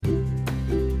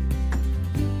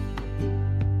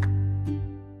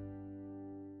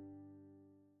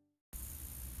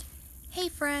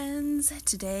friends.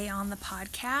 Today on the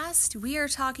podcast, we are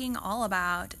talking all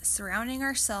about surrounding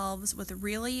ourselves with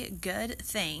really good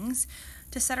things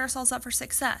to set ourselves up for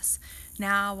success.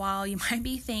 Now, while you might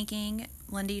be thinking,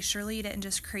 Lindy, surely you didn't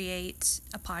just create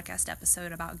a podcast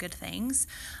episode about good things,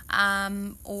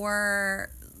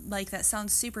 or like that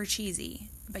sounds super cheesy,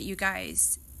 but you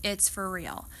guys, it's for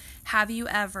real. Have you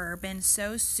ever been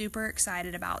so super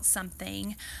excited about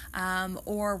something,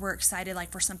 or were excited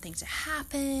like for something to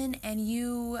happen and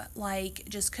you like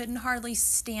just couldn't hardly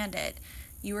stand it?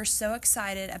 You were so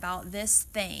excited about this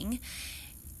thing,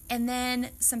 and then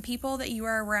some people that you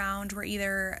were around were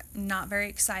either not very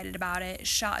excited about it,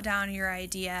 shot down your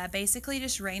idea, basically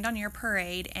just rained on your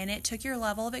parade, and it took your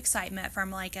level of excitement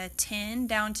from like a 10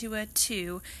 down to a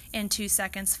 2 in 2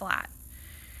 seconds flat.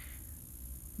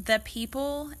 The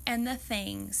people and the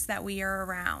things that we are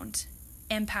around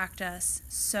impact us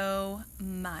so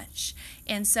much.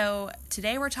 And so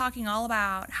today we're talking all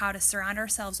about how to surround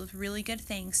ourselves with really good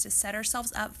things to set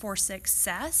ourselves up for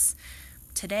success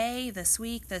today, this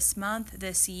week, this month,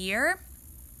 this year.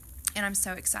 And I'm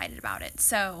so excited about it.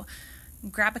 So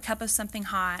grab a cup of something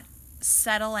hot,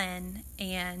 settle in,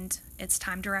 and it's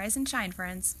time to rise and shine,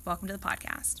 friends. Welcome to the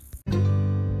podcast.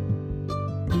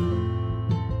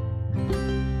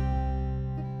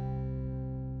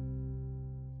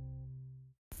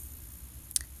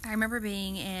 I remember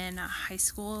being in a high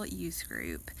school youth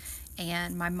group,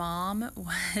 and my mom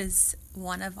was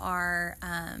one of our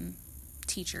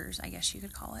teachers, I guess you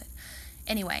could call it.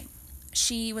 Anyway,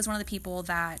 she was one of the people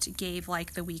that gave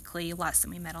like the weekly lesson.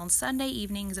 We met on Sunday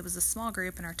evenings. It was a small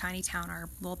group in our tiny town, our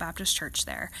little Baptist church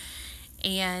there.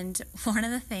 And one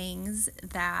of the things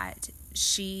that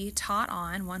she taught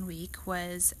on one week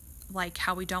was like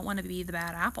how we don't want to be the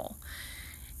bad apple.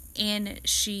 And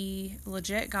she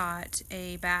legit got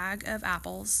a bag of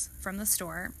apples from the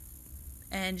store,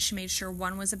 and she made sure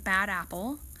one was a bad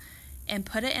apple and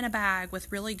put it in a bag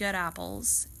with really good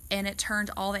apples, and it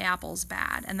turned all the apples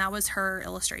bad. And that was her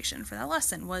illustration for that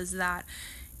lesson, was that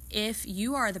if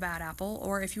you are the bad apple,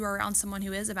 or if you are around someone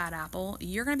who is a bad apple,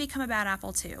 you're going to become a bad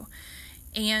apple too.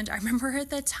 And I remember at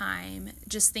the time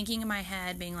just thinking in my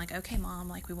head, being like, okay, Mom,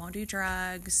 like we won't do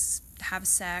drugs, have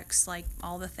sex, like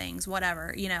all the things,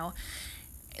 whatever, you know,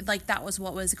 like that was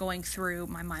what was going through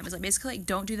my mind, was like basically like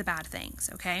don't do the bad things,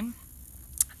 okay?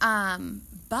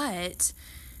 But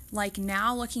like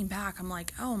now looking back, I'm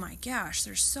like, oh my gosh,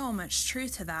 there's so much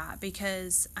truth to that,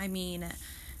 because I mean,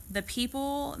 the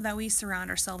people that we surround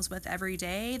ourselves with every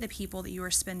day, the people that you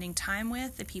are spending time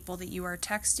with, the people that you are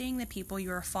texting, the people you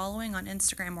are following on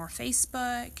Instagram or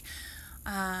Facebook,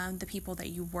 the people that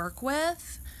you work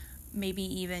with, maybe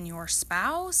even your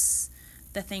spouse,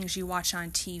 the things you watch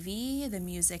on TV, the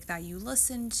music that you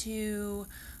listen to,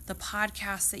 the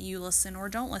podcasts that you listen or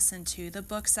don't listen to, the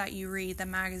books that you read, the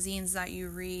magazines that you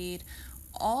read,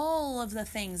 all of the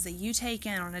things that you take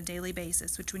in on a daily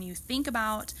basis, which when you think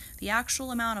about the actual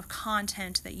amount of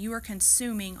content that you are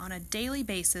consuming on a daily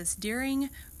basis during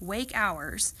wake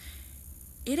hours,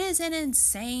 it is an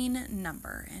insane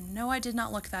number. And no, I did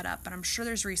not look that up, but I'm sure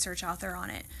there's research out there on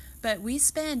it. But we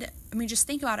spend, just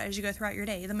think about it as you go throughout your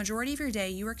day. The majority of your day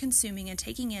you are consuming and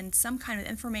taking in some kind of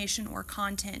information or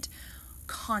content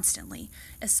constantly,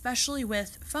 especially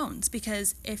with phones,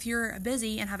 because if you're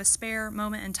busy and have a spare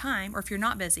moment in time, or if you're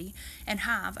not busy and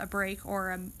have a break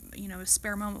or a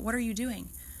spare moment, what are you doing?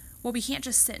 Well, we can't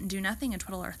just sit and do nothing and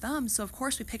twiddle our thumbs. So of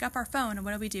course we pick up our phone, and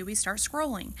what do? We start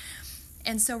scrolling.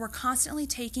 And so we're constantly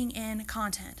taking in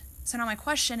content. So now my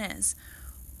question is,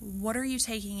 what are you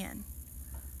taking in?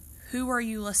 Who are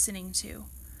you listening to?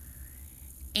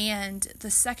 And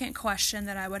the second question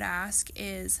that I would ask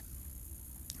is,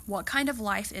 what kind of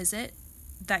life is it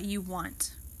that you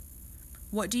want?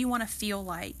 What do you want to feel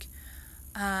like?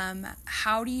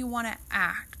 How do you want to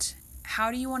act? How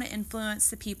do you want to influence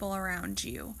the people around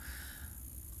you?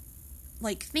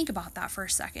 Like, think about that for a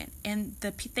second. And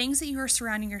the things that you are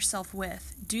surrounding yourself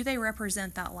with, do they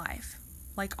represent that life?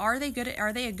 Like, are they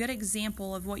a good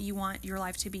example of what you want your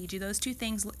life to be? Do those two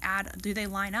things do they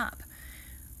line up?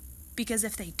 Because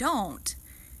if they don't,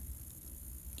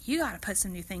 you got to put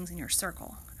some new things in your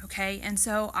circle, okay? And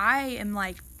so I am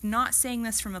like not saying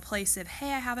this from a place of,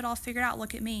 hey, I have it all figured out,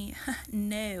 look at me.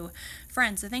 No.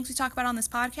 Friends, the things we talk about on this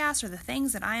podcast are the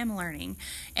things that I am learning.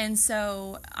 And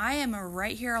so I am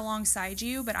right here alongside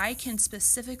you, but I can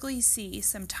specifically see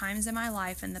some times in my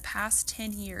life in the past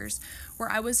 10 years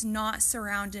where I was not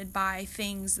surrounded by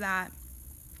things that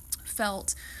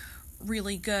felt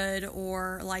really good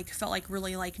or felt like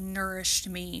really nourished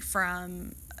me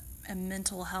from a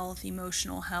mental health,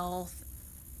 emotional health,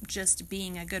 just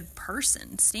being a good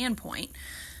person standpoint.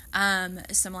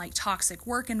 some like toxic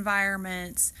work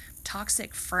environments,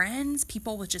 toxic friends,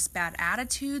 people with just bad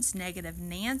attitudes, negative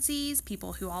Nancy's,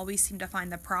 people who always seem to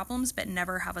find the problems but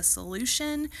never have a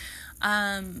solution.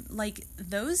 Like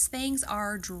those things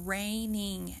are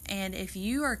draining. And if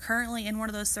you are currently in one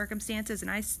of those circumstances,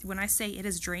 and when I say it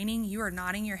is draining, you are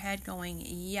nodding your head going,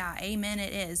 yeah, amen,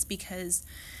 it is, because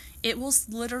it will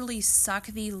literally suck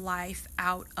the life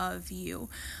out of you.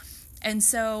 And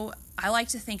so I like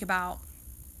to think about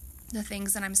the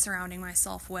things that I'm surrounding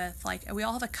myself with. Like, we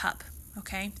all have a cup,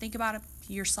 okay? Think about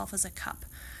yourself as a cup.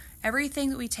 Everything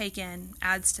that we take in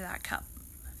adds to that cup,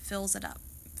 fills it up,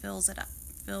 fills it up,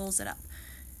 fills it up.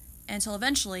 Until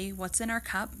eventually, what's in our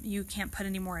cup, you can't put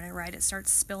any more in it, right? It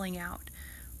starts spilling out.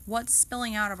 What's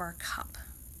spilling out of our cup?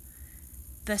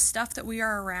 The stuff that we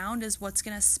are around is what's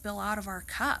going to spill out of our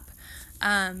cup.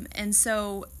 And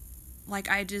so, like,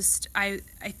 I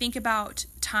think about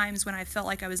times when I felt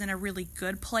like I was in a really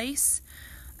good place,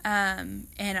 and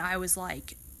I was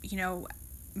like,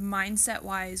 mindset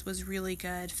wise was really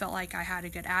good, felt like I had a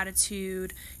good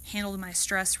attitude, handled my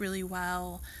stress really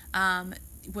well,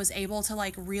 was able to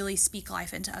like really speak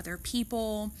life into other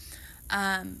people,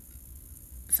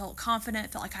 felt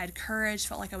confident, felt like I had courage,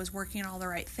 felt like I was working on all the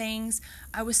right things.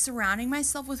 I was surrounding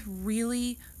myself with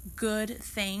really good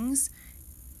things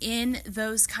in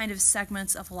those kind of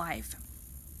segments of life.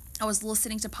 I was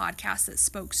listening to podcasts that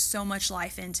spoke so much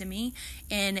life into me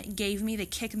and gave me the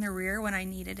kick in the rear when I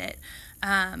needed it.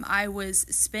 I was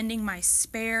spending my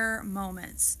spare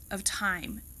moments of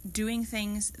time doing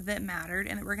things that mattered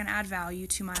and that were going to add value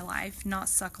to my life, not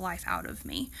suck life out of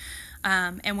me.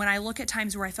 And when I look at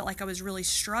times where I felt like I was really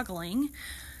struggling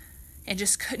and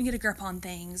just couldn't get a grip on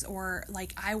things, or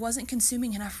like I wasn't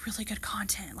consuming enough really good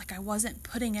content, like I wasn't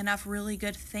putting enough really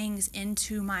good things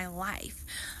into my life.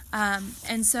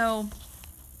 And so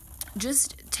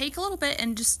just take a little bit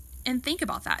and think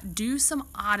about that. Do some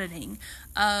auditing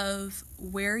of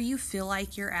where you feel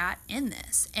like you're at in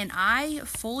this. And I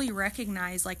fully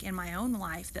recognize, like in my own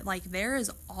life, that like there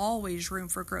is always room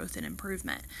for growth and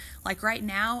improvement. Like right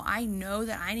now, I know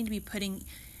that I need to be putting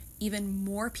even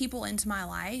more people into my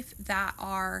life that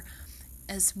are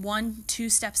as 1-2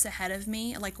 steps ahead of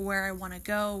me, like where I want to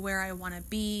go, where I want to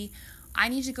be. I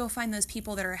need to go find those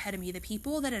people that are ahead of me, the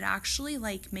people that it actually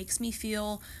like makes me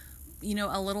feel,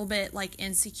 a little bit like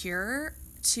insecure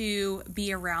to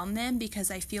be around them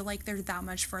because I feel like they're that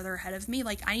much further ahead of me.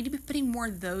 Like I need to be putting more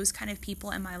of those kind of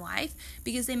people in my life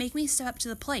because they make me step up to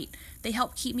the plate. They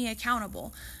help keep me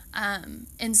accountable.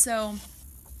 And so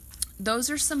those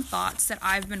are some thoughts that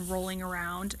I've been rolling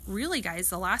around really, guys,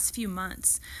 the last few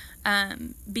months,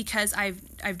 because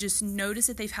I've just noticed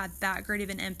that they've had that great of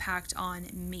an impact on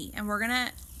me. And we're going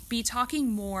to be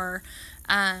talking more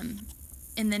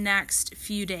in the next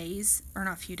few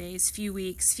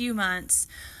weeks, few months,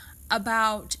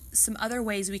 about some other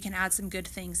ways we can add some good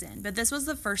things in. But this was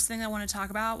the first thing I want to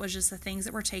talk about, was just the things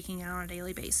that we're taking in on a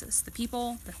daily basis. The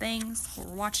people, the things, what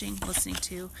we're watching, listening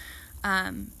to,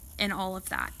 and all of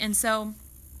that. And so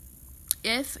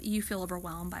if you feel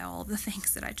overwhelmed by all of the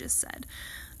things that I just said,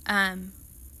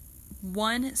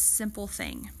 one simple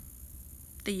thing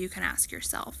that you can ask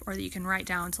yourself, or that you can write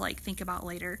down to like think about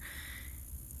later,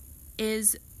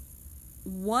 is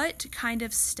what kind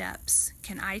of steps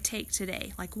can I take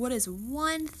today? Like, what is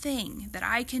one thing that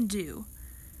I can do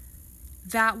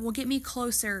that will get me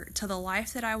closer to the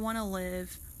life that I want to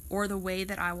live or the way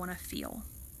that I want to feel?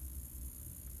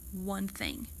 One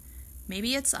thing.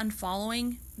 Maybe it's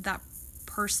unfollowing that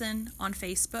person on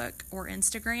Facebook or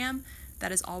Instagram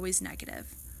that is always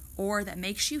negative or that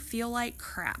makes you feel like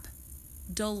crap.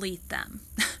 Delete them.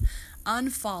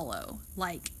 Unfollow.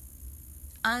 Like,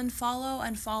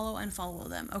 unfollow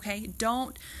them, okay?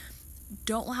 Don't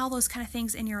allow those kind of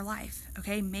things in your life,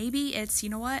 okay? Maybe it's,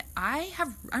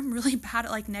 I'm really bad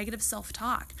at like negative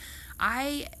self-talk.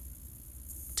 I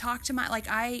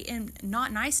am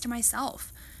not nice to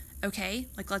myself. Okay,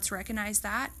 like let's recognize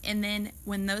that. And then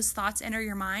when those thoughts enter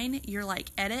your mind, you're like,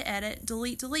 edit,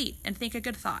 delete, and think a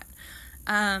good thought.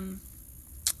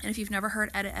 And if you've never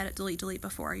heard edit, delete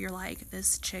before, you're like,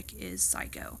 this chick is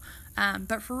psycho.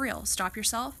 But for real, stop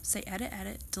yourself, say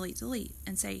edit, delete,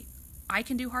 and say, I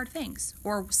can do hard things,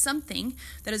 or something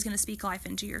that is going to speak life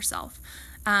into yourself.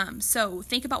 So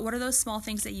think about what are those small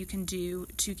things that you can do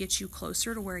to get you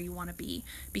closer to where you want to be,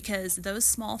 because those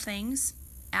small things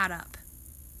add up.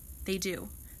 They do.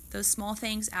 Those small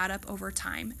things add up over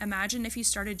time. Imagine if you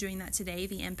started doing that today,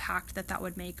 the impact that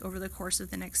would make over the course of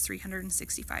the next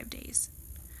 365 days.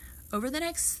 Over the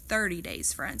next 30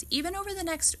 days, friends, even over the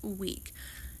next week,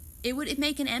 it would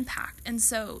make an impact. And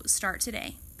so start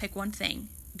today. Pick one thing.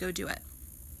 Go do it.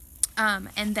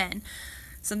 And then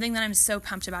something that I'm so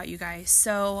pumped about, you guys.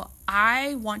 So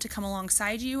I want to come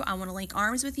alongside you. I want to link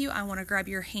arms with you. I want to grab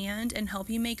your hand and help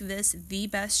you make this the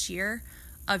best year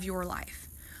of your life.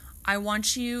 I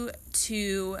want you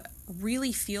to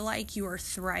really feel like you are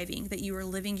thriving, that you are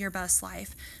living your best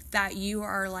life, that you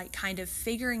are like kind of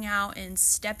figuring out and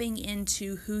stepping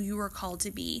into who you are called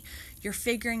to be. You're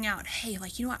figuring out, hey,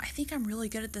 like, you know what? I think I'm really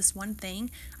good at this one thing.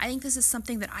 I think this is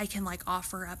something that I can like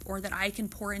offer up, or that I can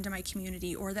pour into my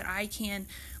community, or that I can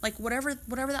like whatever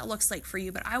that looks like for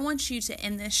you. But I want you to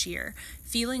end this year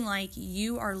feeling like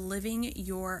you are living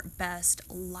your best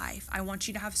life. I want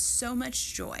you to have so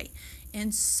much joy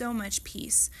and so much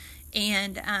peace.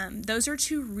 And those are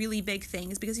two really big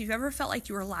things, because if you've ever felt like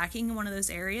you were lacking in one of those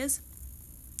areas,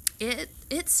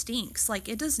 it stinks. Like,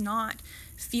 it does not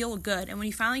feel good. And when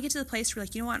you finally get to the place where you're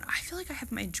like, you know what, I feel like I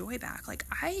have my joy back. Like,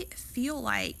 I feel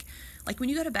like when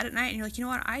you go to bed at night and you're like, you know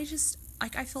what, I just,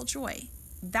 like, I feel joy.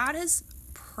 That is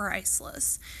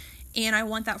priceless. And I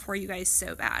want that for you guys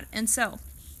so bad. And so,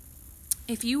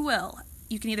 if you will,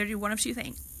 you can either do one of two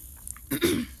things.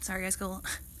 Sorry, guys, got a little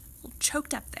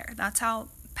choked up there. That's how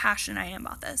passionate I am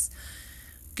about this.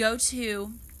 Go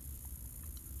to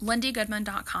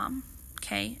LyndiGoodman.com,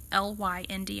 okay?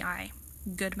 LYNDI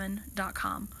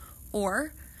Goodman.com.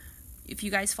 Or if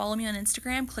you guys follow me on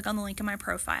Instagram, click on the link in my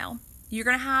profile. You're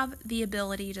going to have the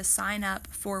ability to sign up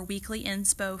for weekly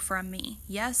inspo from me.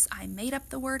 Yes, I made up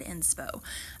the word inspo,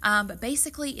 but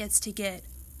basically it's to get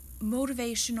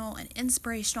motivational and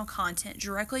inspirational content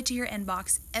directly to your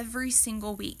inbox every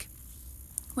single week.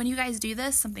 When you guys do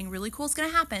this, something really cool is going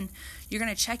to happen. You're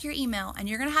going to check your email, and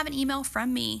you're going to have an email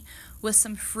from me with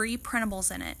some free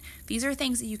printables in it. These are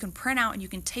things that you can print out and you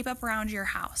can tape up around your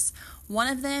house. One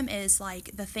of them is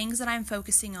like the things that I'm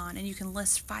focusing on, and you can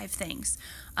list 5 things.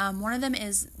 One of them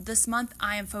is this month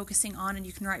I am focusing on, and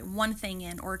you can write 1 thing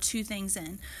in or 2 things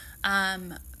in.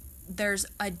 There's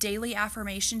a daily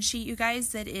affirmation sheet, you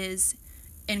guys, that is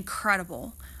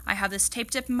incredible. I have this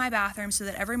taped up in my bathroom so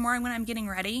that every morning when I'm getting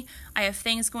ready, I have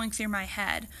things going through my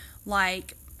head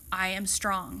like, I am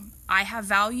strong, I have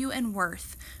value and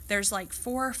worth. There's like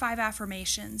 4 or 5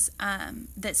 affirmations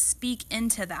that speak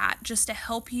into that, just to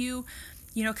help you,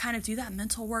 you know, kind of do that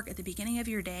mental work at the beginning of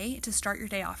your day to start your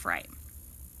day off right.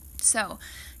 So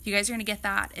you guys are going to get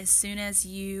that as soon as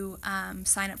you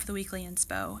sign up for the weekly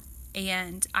inspo.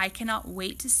 And I cannot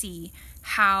wait to see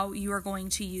how you are going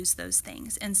to use those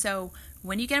things. And so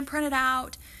when you get them printed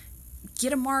out,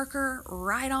 get a marker,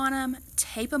 write on them,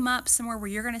 tape them up somewhere where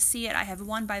you're going to see it. I have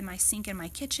one by my sink in my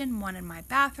kitchen, one in my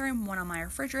bathroom, one on my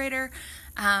refrigerator.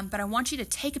 But I want you to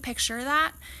take a picture of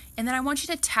that, and then I want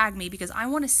you to tag me, because I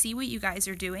want to see what you guys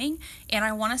are doing, and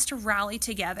I want us to rally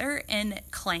together and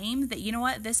claim that, you know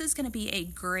what, this is going to be a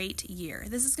great year.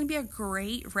 This is going to be a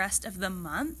great rest of the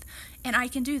month, and I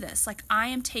can do this. Like, I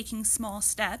am taking small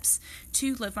steps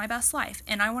to live my best life,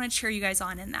 and I want to cheer you guys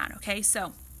on in that, okay?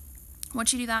 So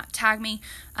once you do that, tag me.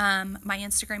 My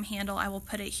Instagram handle, I will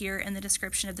put it here in the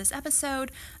description of this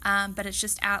episode, but it's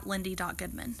just at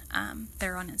Lindy.Goodman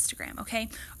there on Instagram, okay?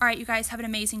 All right, you guys, have an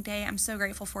amazing day. I'm so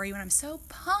grateful for you, and I'm so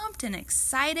pumped and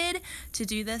excited to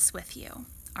do this with you.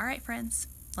 All right, friends,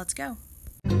 let's go.